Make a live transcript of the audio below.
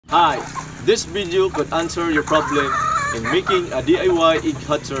Hi, this video could answer your problem in making a DIY egg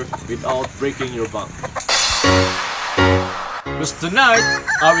hatcher without breaking your bank. Because tonight,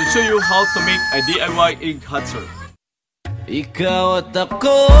 I will show you how to make a DIY egg hatcher. Ikaw at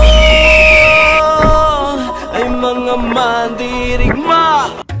ako ay mga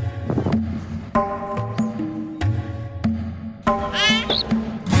mandirigma.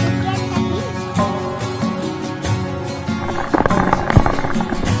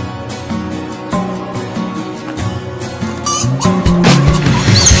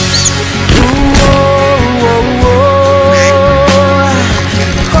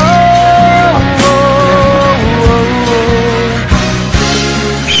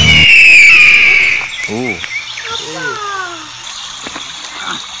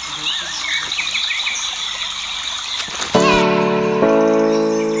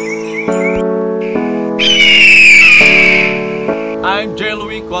 I'm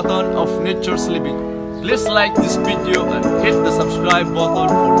Louie of Nature's Living. Please like this video and hit the subscribe button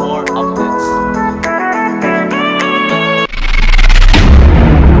for more updates.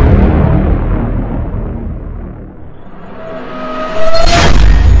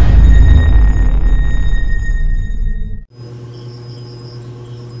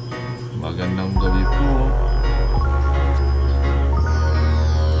 Magandang gabi po.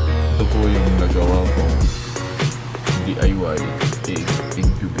 Ito po yung nagawa ko DIY Egg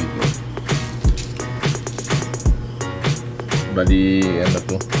Incubator. Bali, ano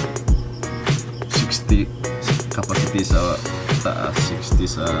to? 60 capacity sa taas, 60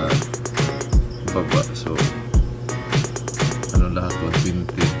 sa baba. So, ano lahat to?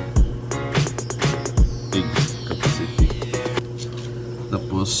 20 egg capacity.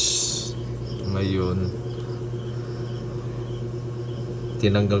 Tapos, ngayon,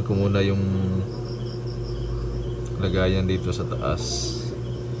 tinanggal ko muna yung lagayan dito sa taas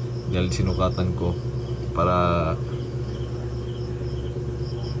dahil sinukatan ko para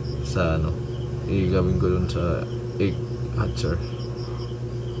sa gagawin ko dun sa egg hatcher.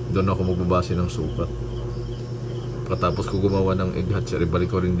 Doon ako magbabase ng sukat. Pagkatapos ko gumawa ng egg hatcher, ibalik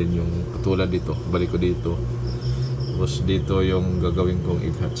ko rin din yung tulad dito, balik ko dito. Tapos dito yung gagawin kong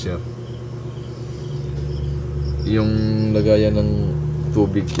egg hatcher. Yung lagayan ng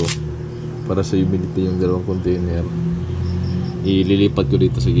tubig ko para sa humidity, yung dalawang container, ililipat ko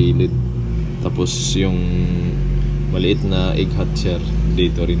dito sa gilid. Tapos yung maliit na egg hatcher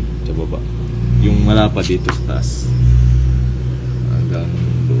dito rin sa baba, yung malapad dito sa taas hanggang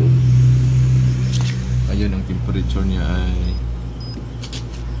loob. Ayun, ang temperature niya ay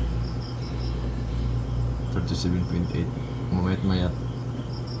 37.8. Mamayat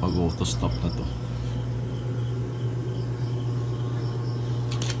mag-auto stop na to.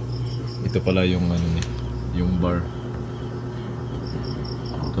 Ito pala yung yung bar,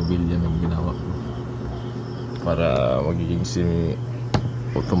 kabilya ng ginawa ko para magiging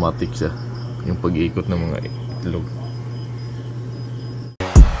semi-automatic siya yung pag-iikot ng mga itlog.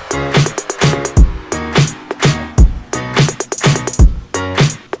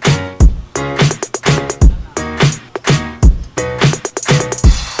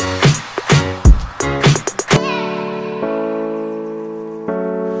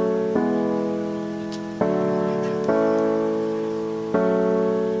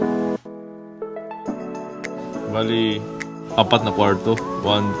 Bali, 4 na kwarto.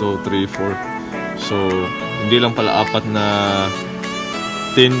 1, 2, 3, 4. So, hindi lang pala 4 na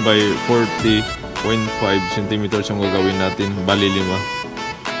 10 by 40.5 cm yung gagawin natin. Bali 5.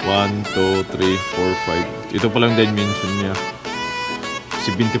 1, 2, 3, 4, 5. Ito palang dimension niya.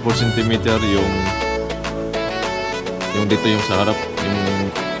 74 cm yung dito yung sa harap, yung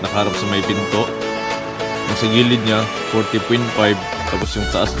nakaharap sa may pinto. Yung sa gilid niya, 40.5. Tapos yung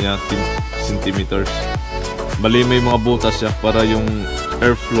taas niya, 10 cm. Bali, may mga butas siya para yung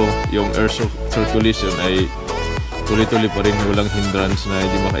airflow, yung air circulation ay tuloy-tuloy pa rin, walang hindrance na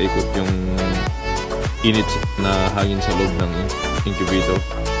hindi makaikot yung init na hangin sa loob ng incubator.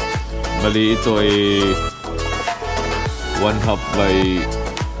 Bali, ito ay 1/2 by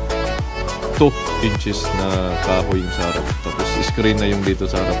 2 inches na kahoy yung sa harap. Tapos screen na yung dito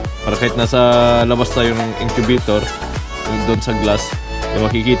sa harap. Para kahit nasa labas tayo ng incubator, doon sa glass,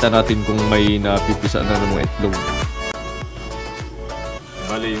 makikita natin kung may napipisa na ng mga itlog.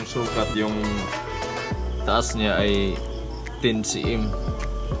 Bali, yung sukat, yung taas niya ay 10 cm.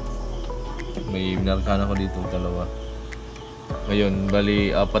 May minarkahan ako dito dalawa. Ngayon,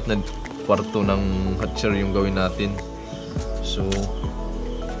 bali 4 na kwarto ng hatcher yung gawin natin. So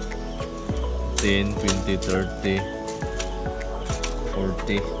 10, 20, 30,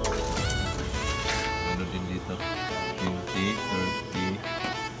 40. Ano din dito? 20, 30,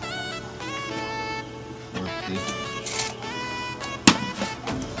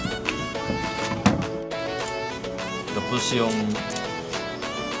 Tapos yung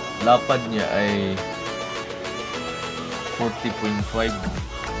lapad niya ay 40.5.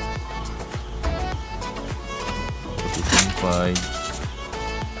 40.5.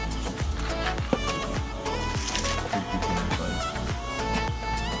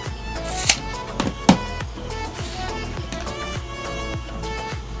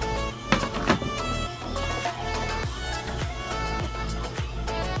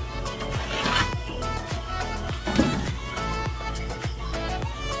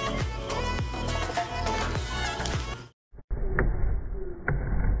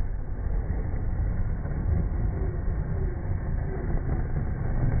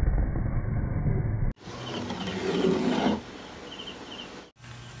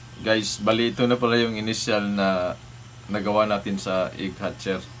 Guys, bali ito na pala yung initial na nagawa natin sa egg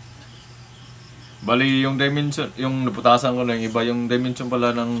hatcher. Bali yung dimension, yung naputasan ko lang iba, yung dimension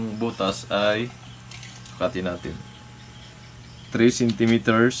pala ng butas ay sukatin natin. 3 cm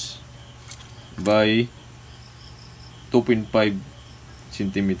by 2.5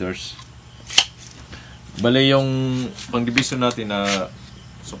 cm. Bali yung pang division natin na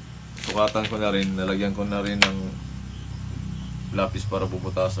sukatan ko na rin, nalagyan ko na rin ng lapis para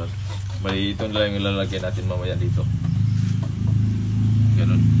bubutasan. Bali ito lang yung ilalagay natin mamaya dito.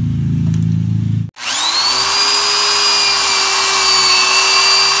 Ganun.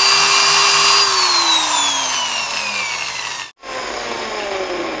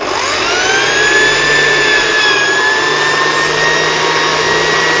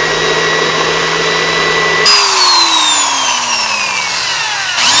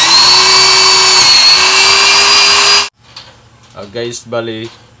 Guys,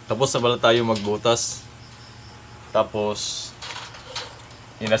 bali tapos na pala tayo magbutas. Tapos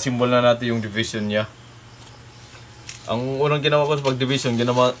inasimbol na natin yung division niya. Ang unang ginawa ko sa pag-division,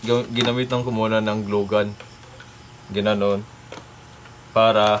 ginamitan ko muna ng glue gun. Ginanon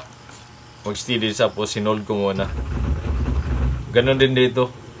para mag-steady, tapos sinold ko muna. Ganon din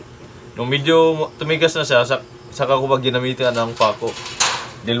dito. Nung medyo tumigas na siya, saka ko pag ginamitan ng pako.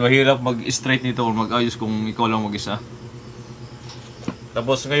 Dahil mahirap mag-straight nito o mag-ayos kung ikaw lang mag-isa.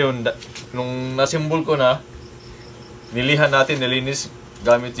 Tapos ngayon, nung nasimbol ko na, nilihan natin, nilinis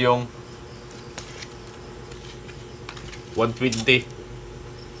gamit yung 120.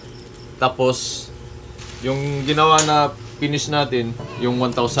 Tapos, yung ginawa na finish natin, yung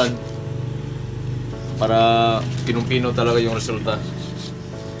 1000. Para pinong-pino talaga yung resulta.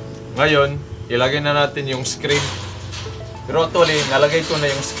 Ngayon, ilagay na natin yung screen. Pero actually, nalagay ko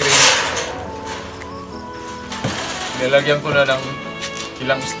na yung screen. Nilagyan ko na ng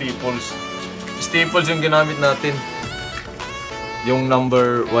ilang staples. Staples yung ginamit natin. Yung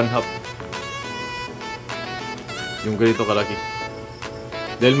number 1/2. Yung ganito kalaki.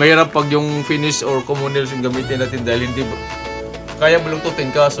 Dahil mahirap pag yung finish or communals yung gamitin natin dahil hindi kaya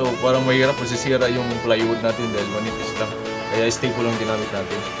balututin ka, so parang mahirap masisira yung plywood natin dahil manipis lang. Kaya staple lang ginamit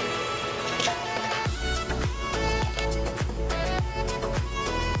natin.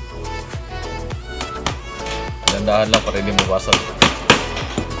 Dandahan lang para hindi mabasag.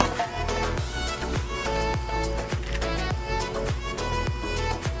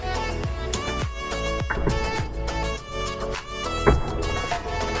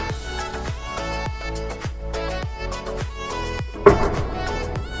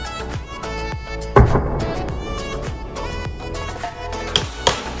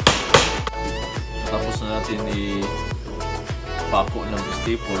 Tapos na natin i-pako ng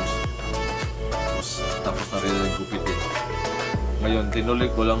staples. Tapos na rin ang gupitin. Ngayon, tinuloy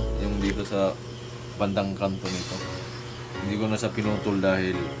ko lang yung dito sa bandang kanto nito. Hindi ko na sa pinutol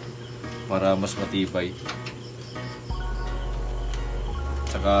dahil para mas matibay.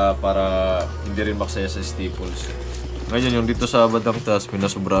 Tsaka para hindi rin maksaya sa staples. Ngayon, yung dito sa bandang taas,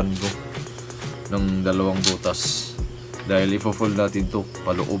 pinasubrahan ko ng 2 butas. Dahil ipo-fold natin to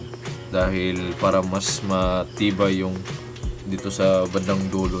paloob. Dahil para mas matibay yung dito sa bandang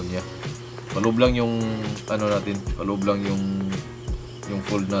dulo niya. Paloob lang yung ano natin, paloob lang yung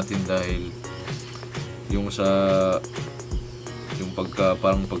fold natin dahil yung sa yung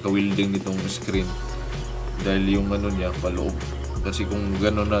parang pagka-welding nitong screen dahil yung ano niya paloob. Kasi kung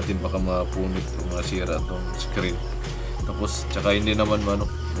gano'n natin baka mapunit o masira itong screen. Tapos tsaka hindi naman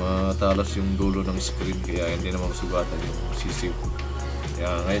matalas yung dulo ng screen kaya hindi naman masugatan yung sisiw.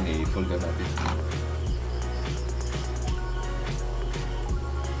 Kaya ngayon i-fold na natin.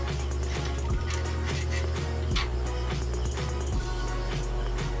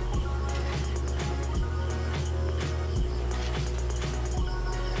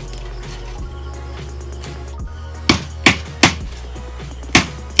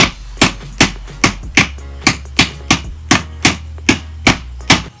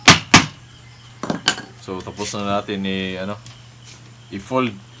 So tapos na natin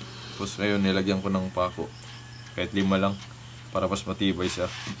i-fold. Tapos ngayon nilagyan ko ng pako. Kahit 5 lang para mas matibay siya.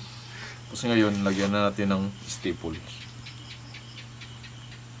 Tapos ngayon lagyan na natin ng staple.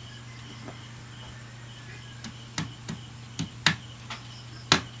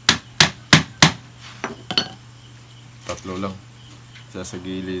 Tatlo lang. Isa sa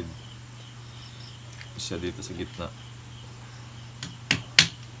gilid. Isa dito sa gitna.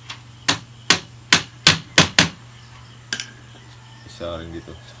 Isa rin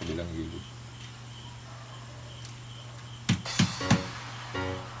dito sa kabilang gilid.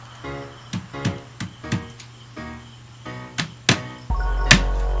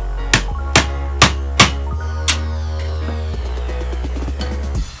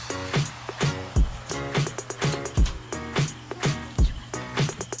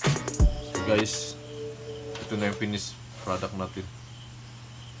 Guys, ito na yung finished product natin.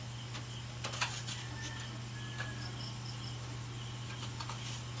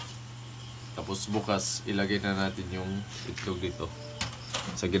 Tapos bukas ilagay na natin yung itlog dito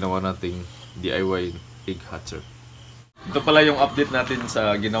sa ginawa nating DIY egg hatcher. Ito pala yung update natin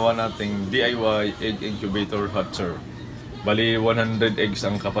sa ginawa nating DIY egg incubator hatcher. Bali 100 eggs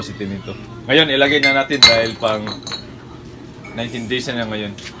ang capacity nito. Ngayon ilagay na natin dahil pang 19 days na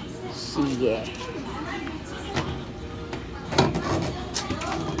ngayon. Sige.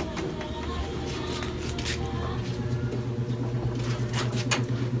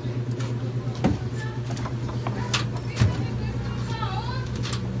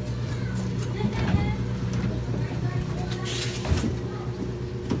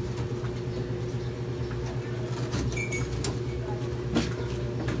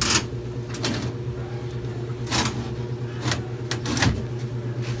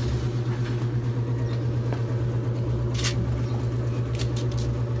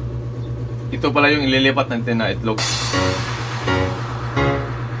 Ito pala yung ililipat natin na itlog.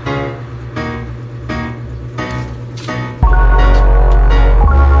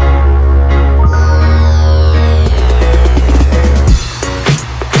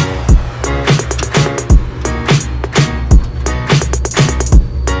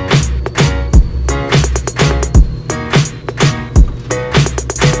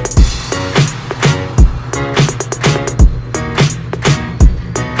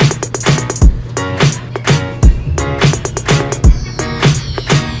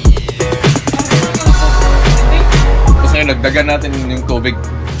 Dagdagan natin yung tubig. Dapat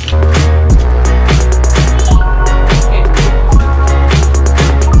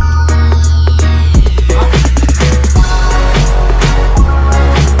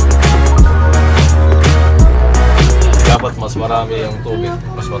mas marami yung tubig.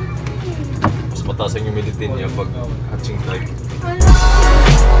 Mas mataas ang humidity niya pag hatching time.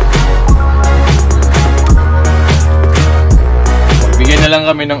 Bigyan na lang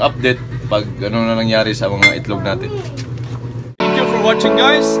kami ng update pag ano na nangyari sa mga itlog natin. Thank you for watching,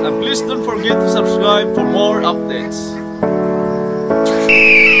 guys, and please don't forget to subscribe for more updates.